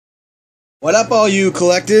What up, all you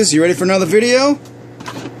collectors? You ready for another video?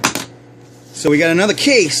 So we got another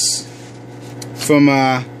case from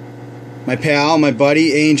my pal, my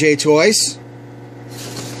buddy, A&J Toys.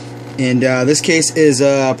 And this case is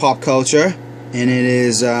pop culture. And it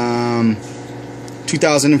is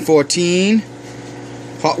 2014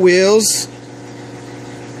 Hot Wheels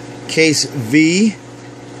Case V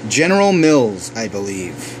General Mills, I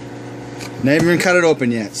believe. Not even cut it open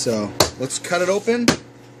yet, so let's cut it open.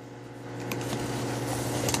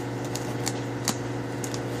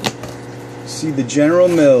 See the General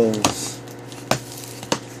Mills.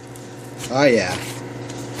 Oh yeah,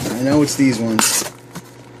 I know it's these ones.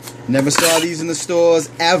 Never saw these in the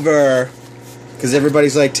stores ever, because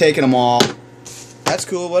everybody's like taking them all. That's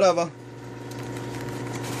cool, whatever.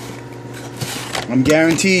 I'm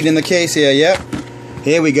guaranteed in the case here. Yep.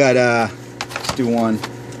 Here we got let's do one.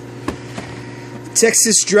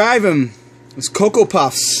 Texas Drivem. It's Cocoa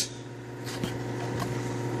Puffs.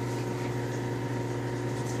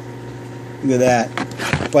 Look at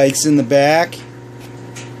that. Bikes in the back.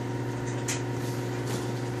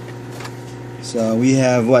 So we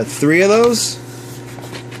have, what, 3 of those?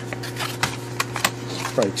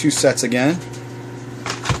 Probably 2 sets again.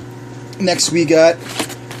 Next we got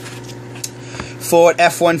Ford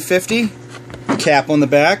F-150. Cap on the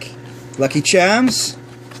back. Lucky Charms.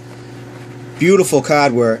 Beautiful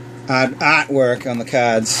card work. Artwork on the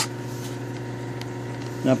cards.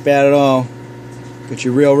 Not bad at all. Got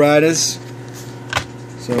your real riders.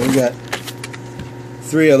 So we got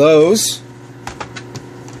 3 of those.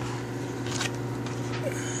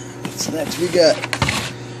 What's next? We got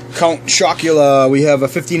Count Chocula. We have a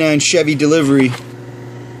 59 Chevy delivery.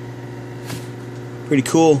 Pretty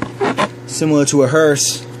cool. Similar to a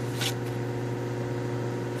hearse.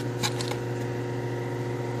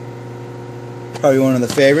 Probably one of the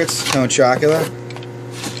favorites, Count Chocula.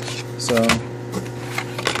 So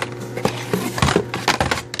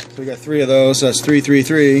we got 3 of those, so that's 3, 3,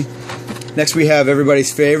 3. Next we have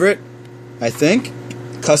everybody's favorite, I think,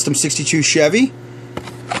 Custom 62 Chevy.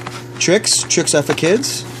 Tricks are for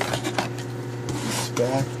kids. This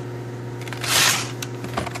back.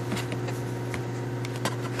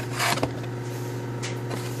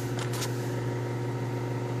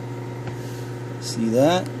 See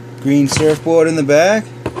that? Green surfboard in the back.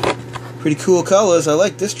 Pretty cool colors. I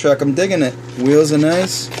like this truck. I'm digging it. Wheels are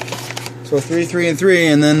nice. So 3, 3, and 3,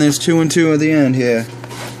 and then there's 2 and 2 at the end here.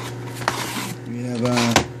 We have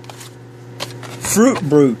Fruit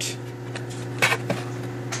Brute.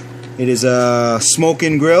 It is a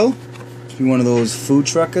smokin grill. Must be one of those food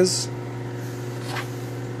truckers.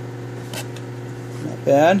 Not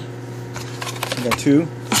bad. We got 2.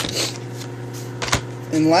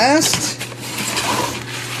 And last,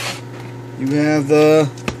 you have the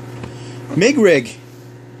Mig Rig.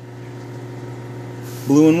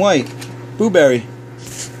 Blue and white. Blueberry.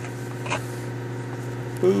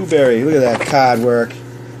 Blueberry. Look at that card work.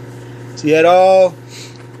 So you had all,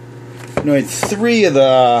 no, you had 3 of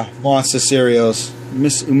the monster cereals.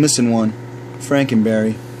 Missing one.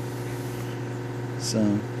 Frankenberry.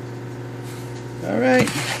 So, alright.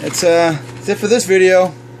 That's it for this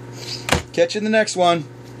video. Catch you in the next one.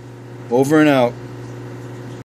 Over and out.